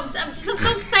interrupting me. I'm so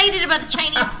excited about the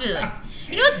Chinese food.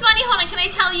 You know what's funny? Hold on, can I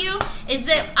tell you? Is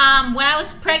that when I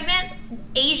was pregnant,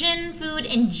 Asian food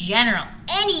in general,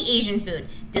 any Asian food,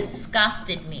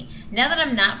 disgusted me. Now that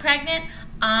I'm not pregnant,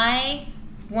 I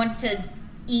want to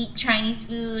eat Chinese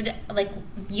food, like,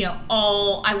 you know,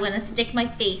 I want to stick my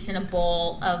face in a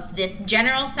bowl of this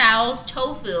General Tso's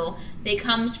tofu that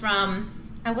comes from,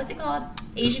 what's it called?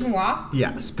 Asian Wok?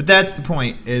 Yes, but that's the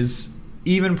point, is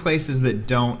even places that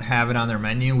don't have it on their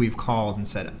menu, we've called and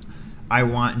said, I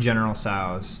want General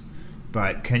Tso's,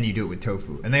 but can you do it with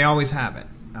tofu? And they always have it.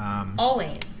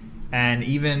 Always. And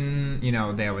even, you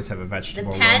know, they always have a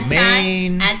vegetable The pad lo thai.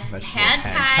 mein, That's vegetable pad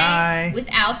thai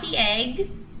without the egg.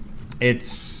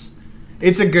 It's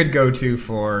a good go-to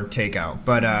for takeout.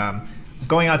 But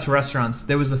going out to restaurants,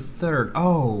 there was a third.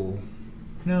 Oh,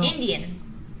 no.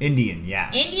 Indian,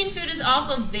 yes. Indian food is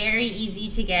also very easy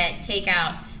to get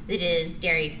takeout that is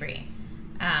dairy-free.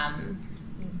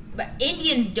 But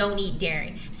Indians don't eat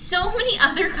dairy. So many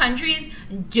other countries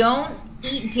don't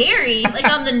eat dairy, like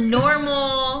on the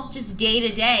normal, just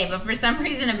day-to-day. But for some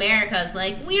reason, America's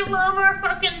like, we love our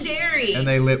fucking dairy. And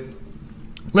they live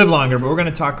longer, but we're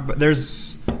going to talk about, I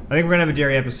think we're going to have a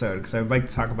dairy episode, because I would like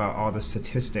to talk about all the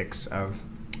statistics of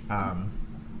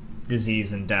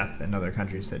disease and death in other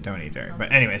countries that don't eat dairy. Okay.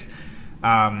 But anyways,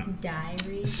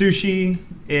 Diary. Sushi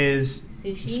is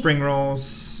spring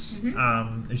rolls.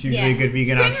 Mm-hmm. It's usually a good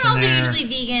vegan option there. Spring rolls there. are usually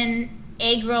vegan.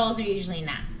 Egg rolls are usually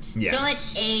not. Yes. Don't let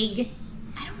egg,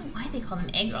 I don't know why they call them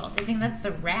egg rolls. I think that's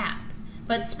the wrap.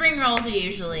 But spring rolls are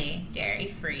usually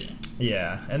dairy-free.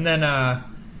 Yeah, and then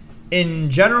in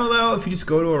general, though, if you just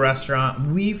go to a restaurant,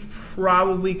 we've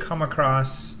probably come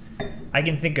across, I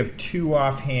can think of 2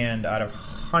 offhand out of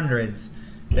hundreds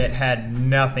that had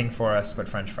nothing for us but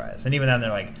French fries. And even then, they're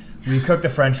like, we cook the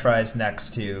French fries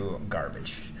next to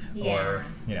garbage. Yeah. Or,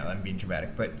 you know, I'm being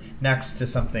dramatic, but next to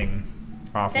something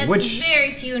awful. That's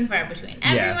very few and far between.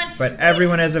 But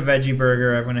everyone has a veggie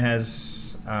burger. Everyone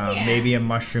has maybe a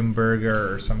mushroom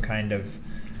burger or some kind of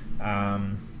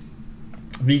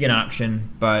vegan option,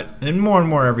 and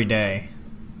more every day.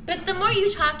 But the more you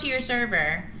talk to your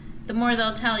server, the more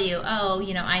they'll tell you, oh,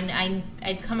 you know,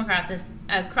 I've come across this,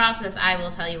 I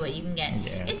will tell you what you can get.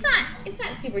 Yeah. It's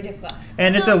not super difficult.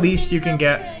 And at the least you can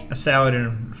get a salad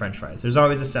and French fries. There's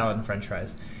always a salad and French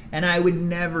fries. And I would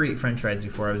never eat French fries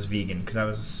before I was vegan, because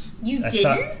I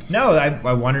didn't?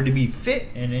 I wanted to be fit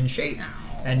and in shape. No.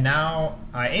 And now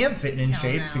I am fit and in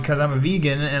shape because I'm a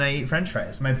vegan and I eat French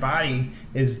fries. My body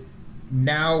is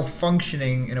now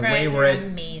functioning in a way where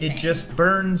it just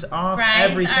burns off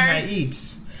everything I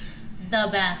eat. The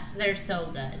best. They're so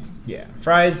good. Yeah,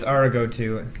 fries are a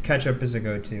go-to. Ketchup is a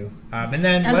go-to. And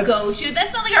then go-to?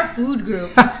 That's not like our food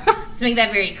groups. Let's make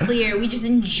that very clear. We just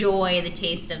enjoy the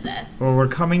taste of this. Well, we're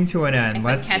coming to an end.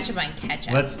 Ketchup on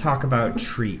ketchup. Let's talk about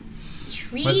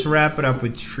treats. Let's wrap it up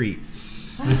with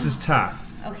treats. This is tough.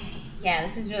 Okay. Yeah,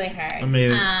 this is really hard.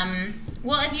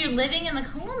 Well, if you're living in the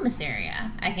Columbus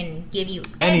area, I can give you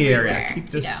any area.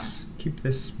 Keep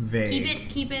this vague.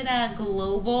 Keep it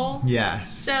global.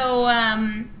 Yes. So, I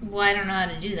don't know how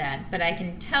to do that, but I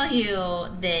can tell you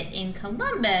that in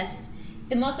Columbus,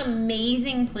 the most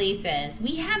amazing places,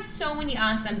 we have so many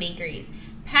awesome bakeries.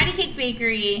 Patty Cake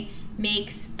Bakery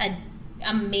makes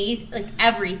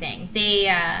everything. They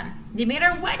made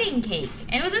our wedding cake,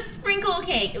 and it was a sprinkle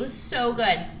cake. It was so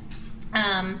good.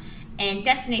 And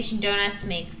Destination Donuts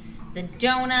makes the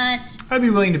donut. I'd be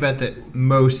willing to bet that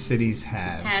most cities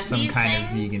have some kind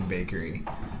of vegan bakery.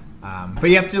 But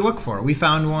you have to look for it. We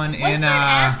found one in... What's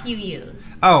that app you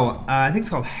use? I think it's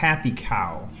called Happy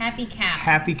Cow. Happy Cow.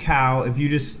 Happy Cow. If you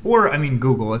just...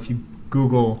 Google. If you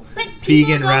Google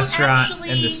vegan restaurant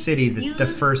in the city, the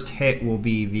first hit will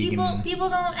be vegan. People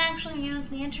don't actually use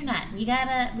the internet. We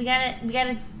gotta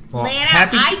lay it out.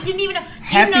 I didn't even know.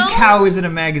 Happy Cow isn't a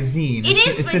magazine.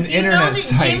 It's an internet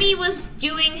site. Do you know that Jimmy was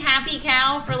doing Happy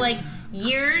Cow for like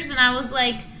years, and I was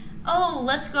like, oh,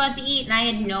 let's go out to eat, and I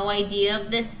had no idea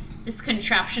of this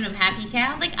contraption of Happy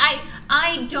Cow. Like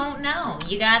I don't know.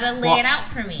 You gotta lay it out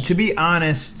for me. To be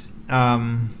honest,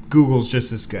 Google's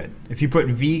just as good. If you put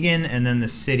vegan and then the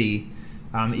city,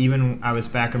 even I was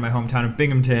back in my hometown of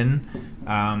Binghamton,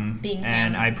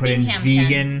 and I put in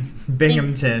vegan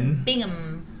Binghamton.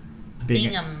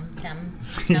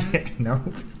 No.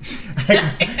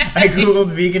 I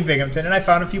Googled vegan Binghamton and I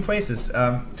found a few places.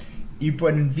 You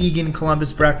put in vegan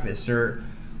Columbus breakfast, or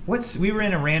we were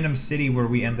in a random city where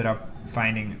we ended up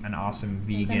finding an awesome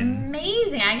vegan. It was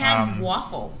amazing. I had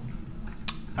waffles.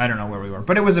 I don't know where we were,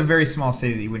 but it was a very small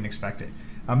city that you wouldn't expect it.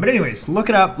 But anyways, look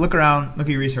it up, look around, look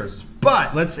at your resources.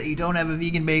 But let's say you don't have a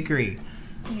vegan bakery.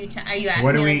 Are you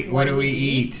asking me what do we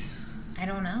eat? I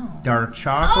don't know. Dark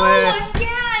chocolate. Oh,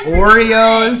 yeah.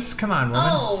 Oreos. Come on, woman.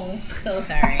 Oh, so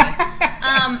sorry.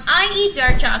 I eat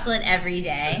dark chocolate every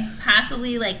day.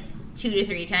 Possibly like 2 to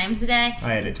 3 times a day.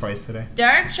 I had it twice today.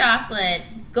 Dark chocolate.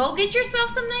 Go get yourself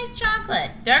some nice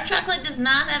chocolate. Dark chocolate does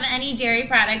not have any dairy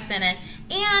products in it,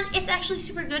 and it's actually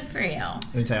super good for you.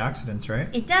 Antioxidants, right?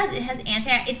 It does. It has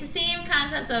It's the same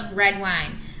concepts of red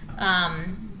wine,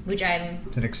 which I'm...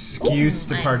 It's an excuse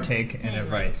to partake in a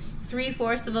vice.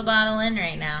 3/4 of a bottle in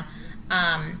right now.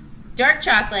 Dark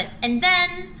chocolate. And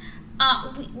then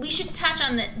we should touch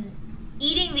on that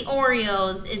eating the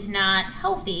Oreos is not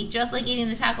healthy, just like eating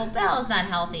the Taco Bell is not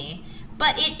healthy,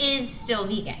 but it is still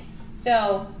vegan.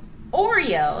 So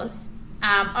Oreos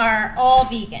are all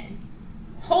vegan.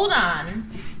 Hold on.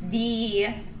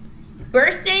 The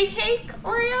birthday cake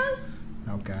Oreos,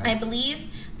 oh God, I believe,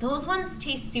 those ones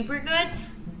taste super good,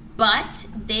 but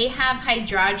they have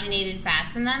hydrogenated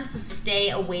fats in them, so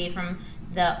stay away from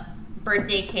the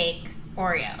birthday cake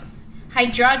Oreos.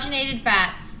 Hydrogenated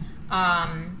fats,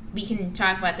 we can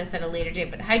talk about this at a later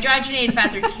date, but hydrogenated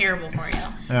fats are terrible for you.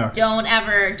 Okay. Don't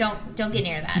get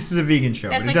near that. This is a vegan show,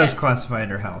 but it does classify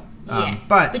under health. Yeah,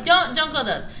 but don't go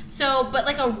those. So, but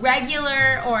like a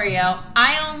regular Oreo,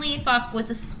 I only fuck with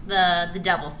the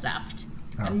double stuffed.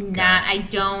 Oh,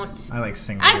 I like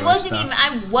single. I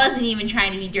wasn't even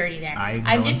trying to be dirty there.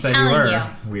 I'm just said telling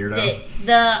you,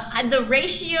 that the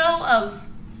ratio of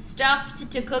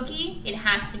stuffed to cookie, it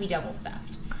has to be double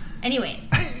stuffed. Anyways,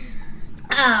 the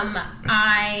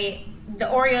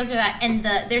Oreos are that, and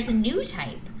there's a new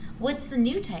type. What's the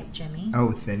new type, Jimmy?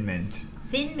 Oh, Thin Mint.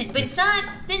 Thin Mint, but it's not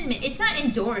Thin Mint. It's not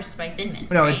endorsed by Thin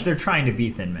Mint. No, right? they're trying to be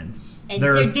Thin Mints. And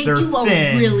they're they thin, do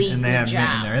a really and they good have job.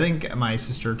 mint in there. I think my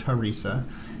sister Teresa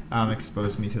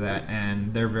exposed me to that,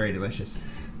 and they're very delicious.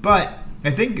 But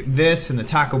I think this and the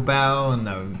Taco Bell and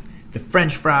the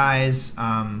French fries.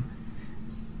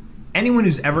 Anyone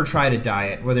who's ever tried a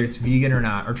diet, whether it's vegan or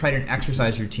not, or tried an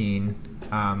exercise routine,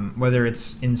 whether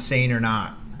it's insane or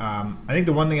not, I think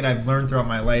the one thing that I've learned throughout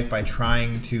my life by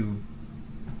trying to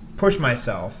push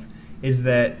myself is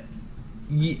that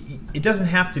it doesn't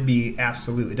have to be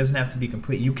absolute. It doesn't have to be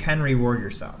complete. You can reward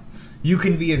yourself. You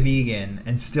can be a vegan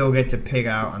and still get to pig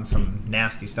out on some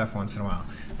nasty stuff once in a while.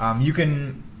 You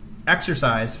can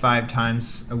exercise 5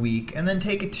 times a week and then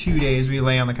take it 2 days where you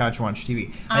lay on the couch and watch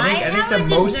TV. I think the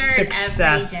most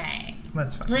success. Every day.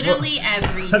 That's fine. Literally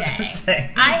every day. That's what I'm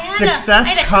saying.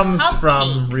 Success comes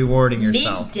from rewarding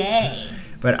yourself. Midday.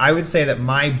 But I would say that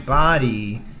my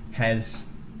body has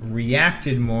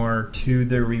reacted more to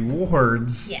the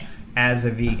rewards as a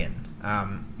vegan.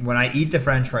 When I eat the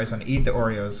French fries, when I eat the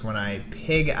Oreos, when I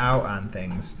pig out on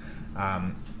things,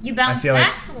 you bounce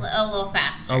back a little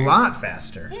faster. A lot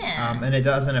faster. Yeah. And it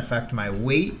doesn't affect my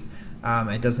weight.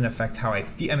 It doesn't affect how I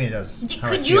feel. I mean, it does.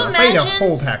 Could you imagine if I eat a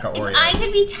whole pack of Oreos? If I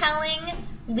could be telling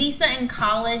Lisa in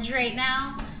college right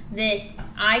now that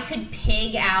I could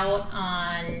pig out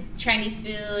on Chinese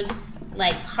food,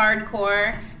 like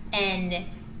hardcore, and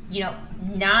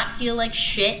not feel like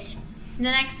shit the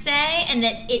next day, and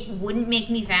that it wouldn't make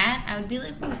me fat, I would be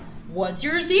like, what's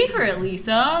your secret,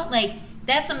 Lisa? Like,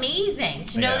 that's amazing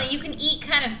to know that you can eat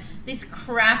kind of this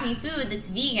crappy food that's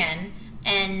vegan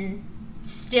and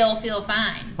still feel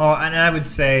fine. Well, and I would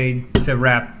say, to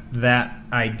wrap that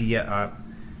idea up,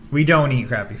 we don't eat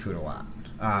crappy food a lot.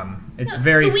 It's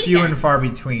very few and far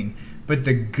between. But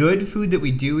the good food that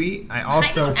we do eat, I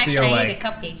also feel like... I ate a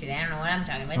cupcake today. I don't know what I'm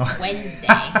talking about. It's Wednesday.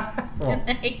 Well,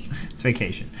 it's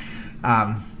vacation.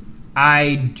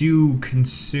 I do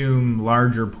consume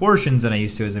larger portions than I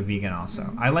used to as a vegan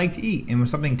also. I like to eat, and when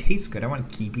something tastes good, I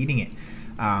want to keep eating it.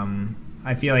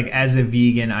 I feel like as a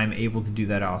vegan, I'm able to do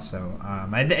that also.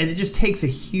 It just takes a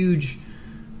huge,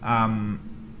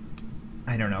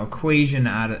 equation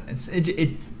out of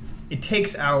it. It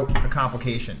takes out a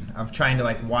complication of trying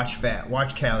to watch fat,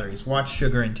 watch calories, watch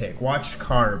sugar intake, watch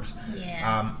carbs.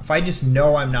 Yeah. If I just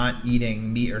know I'm not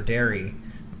eating meat or dairy,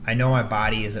 I know my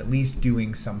body is at least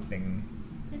doing something.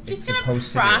 It's just going to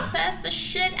process the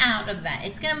shit out of that.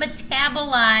 It's going to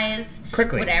metabolize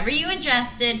quickly whatever you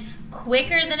ingested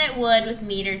quicker than it would with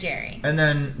meat or dairy. And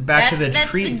then back to the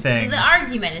treat thing. The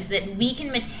argument is that we can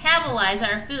metabolize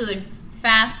our food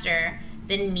faster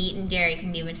than meat and dairy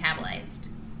can be metabolized.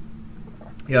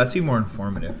 Yeah, let's be more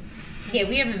informative. Yeah,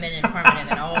 we haven't been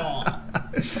informative at all.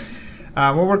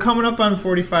 Well, we're coming up on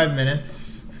 45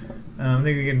 minutes. I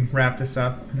think we can wrap this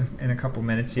up in a couple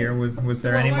minutes here. Was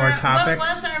there any more topics? What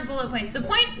was our bullet points? The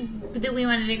point that we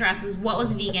wanted to cross was what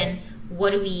was vegan,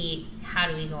 what do we eat, how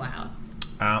do we go out?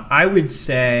 I would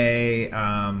say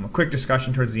a quick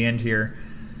discussion towards the end here.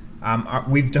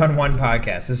 We've done one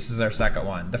podcast. This is our second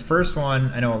one. The first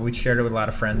one, I know we shared it with a lot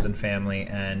of friends and family,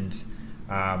 and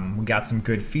we got some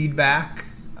good feedback.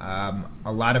 A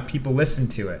lot of people listened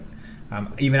to it.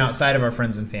 even outside of our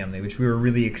friends and family, which we were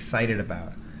really excited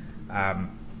about.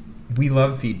 We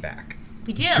love feedback.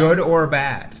 We do. Good or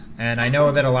bad. And I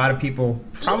know that a lot of people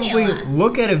probably Email us.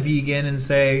 look at a vegan and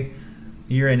say,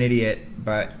 you're an idiot,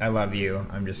 but I love you.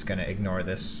 I'm just going to ignore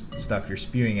this stuff you're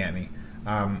spewing at me.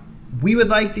 We would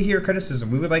like to hear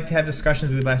criticism. We would like to have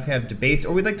discussions. We'd like to have debates.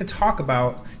 Or we'd like to talk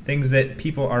about things that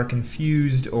people are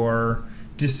confused or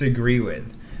disagree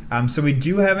with. So we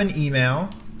do have an email.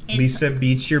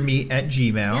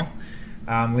 LisaBeatsYourMeat@gmail.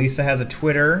 Yep. Lisa has a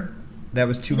Twitter that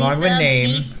was too long of a name.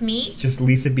 Lisa Beats Meat. Just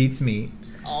Lisa Beats Meat.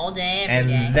 Just all day, every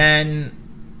day. And then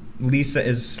Lisa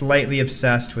is slightly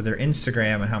obsessed with her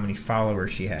Instagram and how many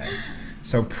followers she has.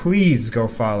 So please go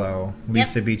follow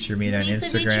Lisa Beats Your Meat on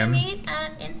Lisa Instagram. Beats Your Meat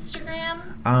at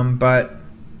Instagram. But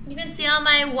You can see all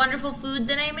my wonderful food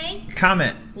that I make.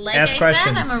 comment, Like ask I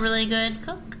questions. said, I'm a really good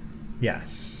cook.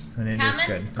 Yes, and it is Comments,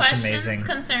 good. It's questions, amazing.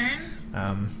 concerns.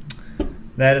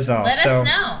 That is all. Let so us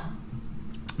know.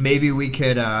 maybe we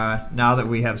could, now that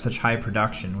we have such high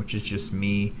production, which is just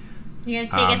me You're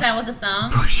gonna take us out with a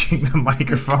song? pushing the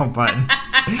microphone button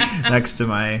next to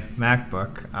my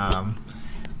MacBook,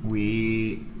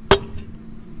 we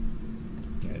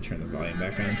gotta turn the volume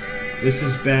back on. This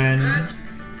has been. That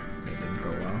didn't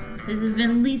go well. This has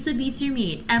been Lisa Beats Your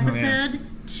Meat, episode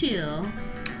 2.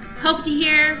 Hope to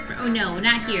hear. Oh no,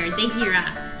 not here. They hear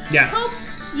us. Yes. Hope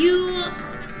you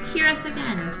hear us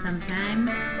again sometime.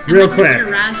 I'm Real like quick.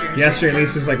 Mr. Rogers. Yesterday,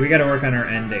 Lisa was like, "We got to work on our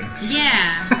endings."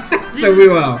 Yeah. So we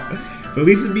will. But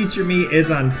Lisa Beats Your Meat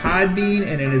is on Podbean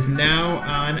and it is now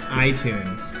on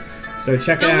iTunes. So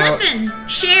check Go it out. listen,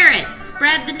 share it,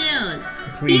 spread the news.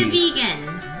 Be a Please. vegan.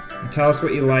 And tell us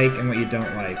what you like and what you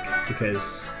don't like,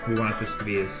 because we want this to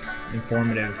be as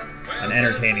informative and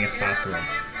entertaining as possible.